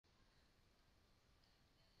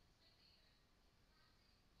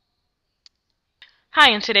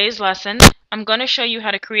Hi, in today's lesson, I'm going to show you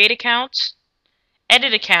how to create accounts,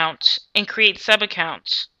 edit accounts, and create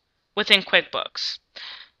subaccounts within QuickBooks.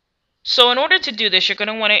 So in order to do this, you're going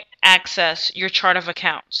to want to access your chart of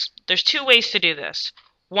accounts. There's two ways to do this.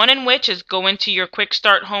 One in which is go into your Quick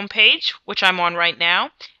Start homepage, which I'm on right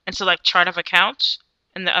now, and select Chart of Accounts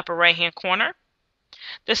in the upper right-hand corner.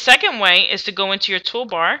 The second way is to go into your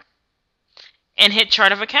toolbar and hit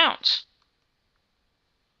Chart of Accounts.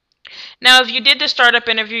 Now, if you did the startup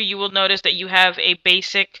interview, you will notice that you have a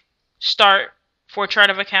basic start for chart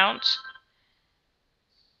of accounts.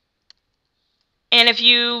 And if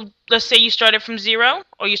you, let's say you started from zero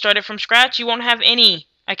or you started from scratch, you won't have any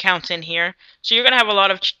accounts in here. So you're going to have a lot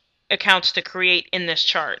of accounts to create in this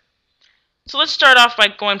chart. So let's start off by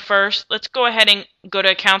going first. Let's go ahead and go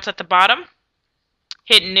to accounts at the bottom,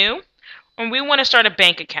 hit new, and we want to start a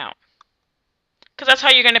bank account because that's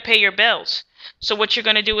how you're going to pay your bills. So what you're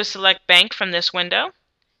going to do is select bank from this window,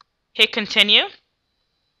 hit continue,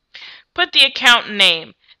 put the account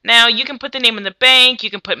name. Now you can put the name of the bank,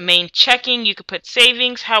 you can put main checking, you can put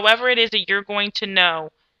savings, however it is that you're going to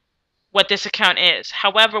know what this account is.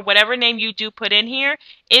 However, whatever name you do put in here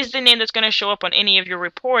is the name that's going to show up on any of your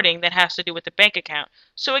reporting that has to do with the bank account.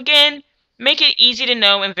 So again, make it easy to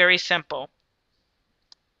know and very simple.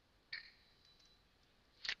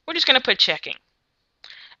 We're just going to put checking.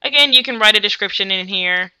 Again, you can write a description in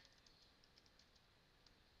here.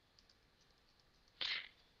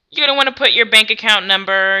 You're going to want to put your bank account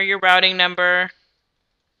number, your routing number.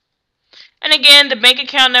 And again, the bank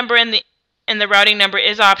account number and the routing number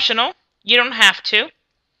is optional. You don't have to.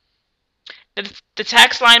 The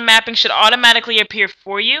tax line mapping should automatically appear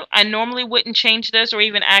for you. I normally wouldn't change this or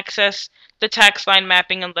even access the tax line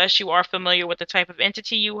mapping unless you are familiar with the type of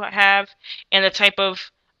entity you have and the type of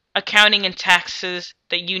accounting and taxes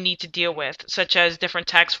that you need to deal with, such as different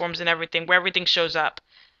tax forms and everything, where everything shows up.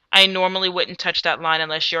 I normally wouldn't touch that line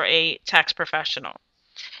unless you're a tax professional.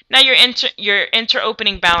 Now your enter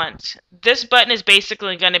opening balance. This button is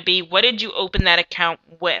basically going to be, what did you open that account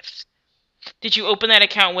with? Did you open that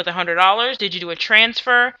account with $100? Did you do a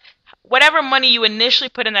transfer? Whatever money you initially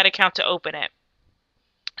put in that account to open it.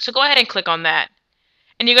 So go ahead and click on that.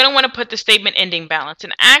 And you're going to want to put the statement ending balance.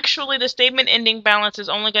 And actually the statement ending balance is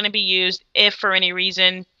only going to be used if for any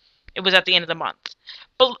reason it was at the end of the month.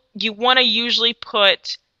 But you want to usually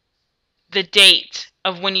put the date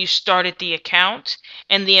of when you started the account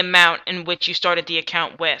and the amount in which you started the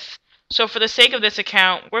account with. So for the sake of this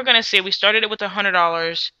account, we're going to say we started it with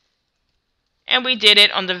 $100 and we did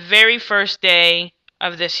it on the very first day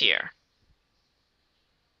of this year.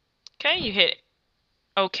 Okay, you hit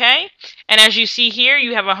OK. And as you see here,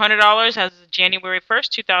 you have $100 as of January 1st,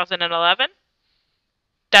 2011.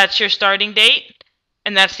 That's your starting date,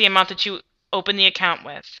 and that's the amount that you open the account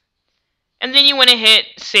with. And then you want to hit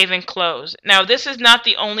Save and Close. Now, this is not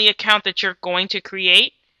the only account that you're going to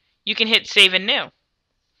create. You can hit Save and New,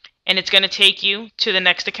 and it's going to take you to the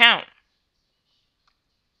next account.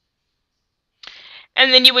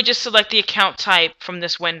 And then you would just select the account type from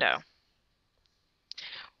this window.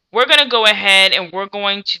 We're going to go ahead and we're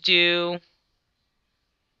going to do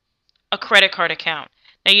a credit card account.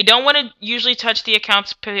 Now, you don't want to usually touch the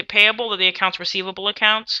accounts payable or the accounts receivable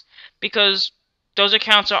accounts because those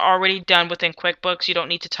accounts are already done within QuickBooks. You don't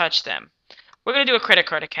need to touch them. We're going to do a credit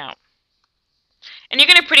card account. And you're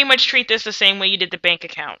going to pretty much treat this the same way you did the bank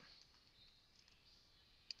account.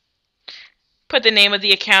 Put the name of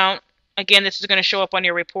the account. Again, this is going to show up on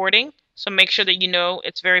your reporting, so make sure that you know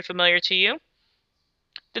it's very familiar to you.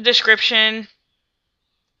 The description.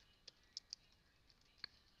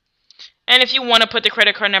 And if you want to put the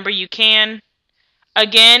credit card number, you can.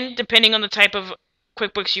 Again, depending on the type of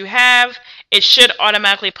QuickBooks you have, it should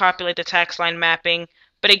automatically populate the tax line mapping.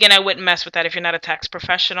 But again, I wouldn't mess with that if you're not a tax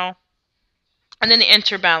professional. And then the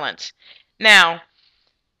enter balance. Now,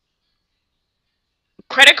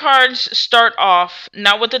 credit cards start off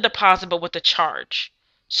not with the deposit, but with the charge.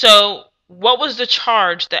 So what was the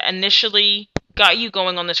charge that initially got you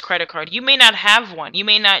going on this credit card? You may not have one. You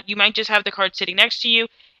might just have the card sitting next to you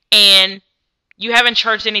and you haven't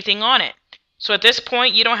charged anything on it. So at this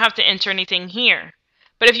point, you don't have to enter anything here.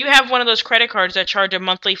 But if you have one of those credit cards that charge a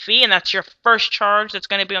monthly fee and that's your first charge that's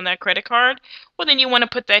going to be on that credit card, well, then you want to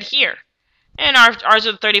put that here. And ours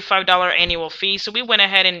is a $35 annual fee, so we went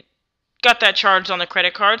ahead and got that charged on the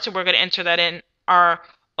credit card, so we're going to enter that in our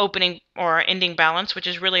opening or our ending balance, which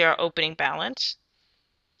is really our opening balance.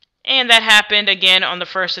 And that happened again on the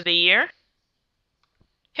first of the year.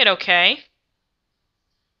 Hit OK.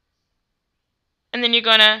 And then you're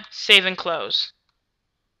going to save and close.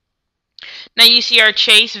 Now you see our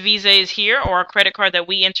Chase Visa is here, or our credit card that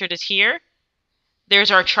we entered is here. There's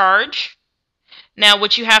our charge. Now,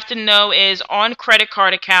 what you have to know is on credit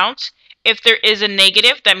card accounts, if there is a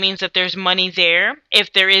negative, that means that there's money there.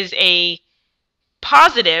 If there is a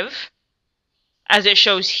positive, as it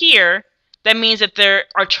shows here, that means that there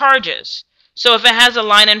are charges. So if it has a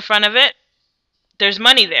line in front of it, there's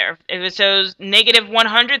money there. If it says negative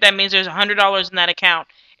 100, that means there's $100 in that account.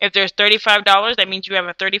 If there's $35, that means you have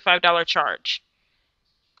a $35 charge.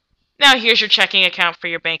 Now here's your checking account for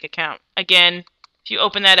your bank account. Again, if you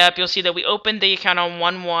open that up, you'll see that we opened the account on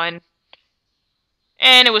 1/1,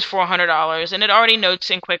 and it was $400, and it already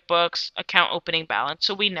notes in QuickBooks account opening balance,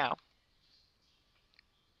 so we know.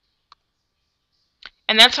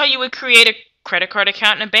 And that's how you would create a credit card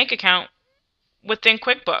account and a bank account within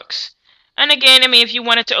QuickBooks. And again, I mean, if you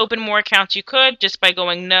wanted to open more accounts, you could just by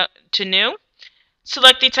going to New.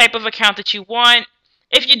 Select the type of account that you want.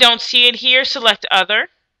 If you don't see it here, select Other.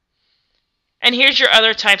 And here's your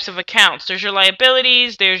other types of accounts. There's your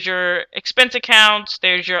liabilities, there's your expense accounts,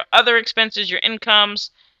 there's your other expenses, your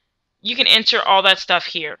incomes. You can enter all that stuff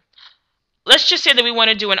here. Let's just say that we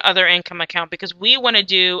want to do an other income account because we want to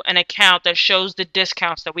do an account that shows the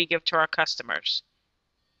discounts that we give to our customers.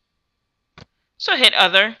 So hit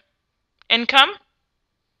Other Income.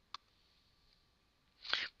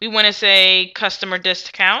 We want to say Customer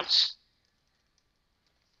Discounts.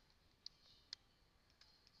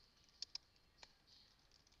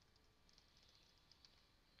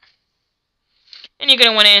 And you're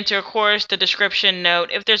going to want to enter, of course, the description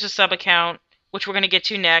note. If there's a sub-account, which we're going to get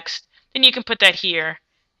to next, then you can put that here.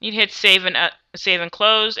 You'd hit save and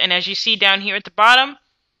close. And as you see down here at the bottom,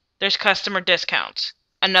 there's customer discounts,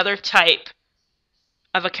 another type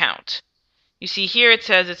of account. You see here it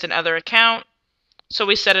says it's an other account, so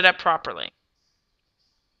we set it up properly.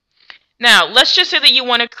 Now, let's just say that you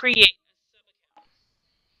want to create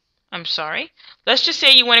Let's just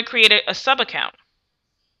say you want to create a sub-account.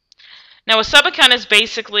 Now, a sub-account is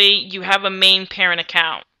basically you have a main parent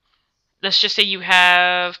account. Let's just say you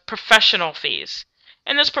have professional fees.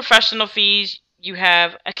 And those professional fees, you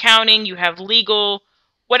have accounting, you have legal,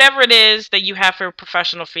 whatever it is that you have for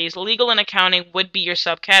professional fees, legal and accounting would be your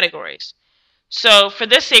subcategories. So for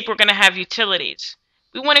this sake, we're going to have utilities.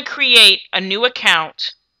 We want to create a new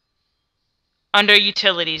account under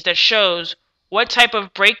utilities that shows what type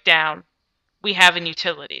of breakdown we have in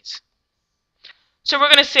utilities. So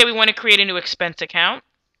we're going to say we want to create a new expense account.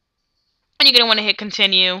 And you're going to want to hit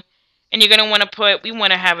continue. And you're going to want to put, we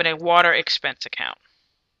want to have a water expense account.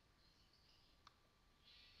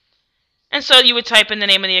 And so you would type in the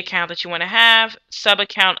name of the account that you want to have,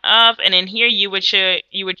 sub-account of, and in here you would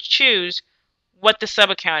choose what the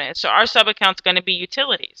sub-account is. So our sub-account is going to be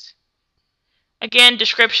utilities. Again,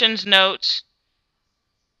 descriptions, notes,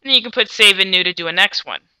 and you can put save and new to do a next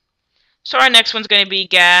one. So our next one's going to be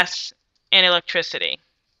gas and electricity.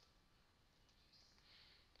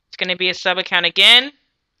 It's going to be a sub-account again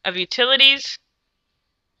of utilities.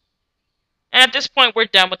 And at this point, we're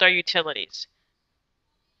done with our utilities.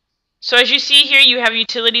 So as you see here, you have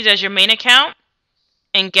utilities as your main account,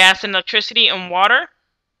 and gas and electricity and water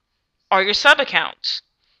are your sub-accounts.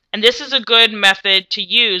 And this is a good method to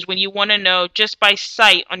use when you want to know just by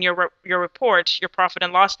sight on your reports, your profit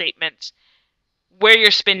and loss statements, where you're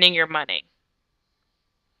spending your money.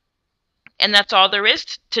 And that's all there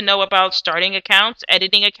is to know about starting accounts,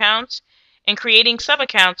 editing accounts, and creating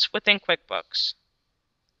sub-accounts within QuickBooks.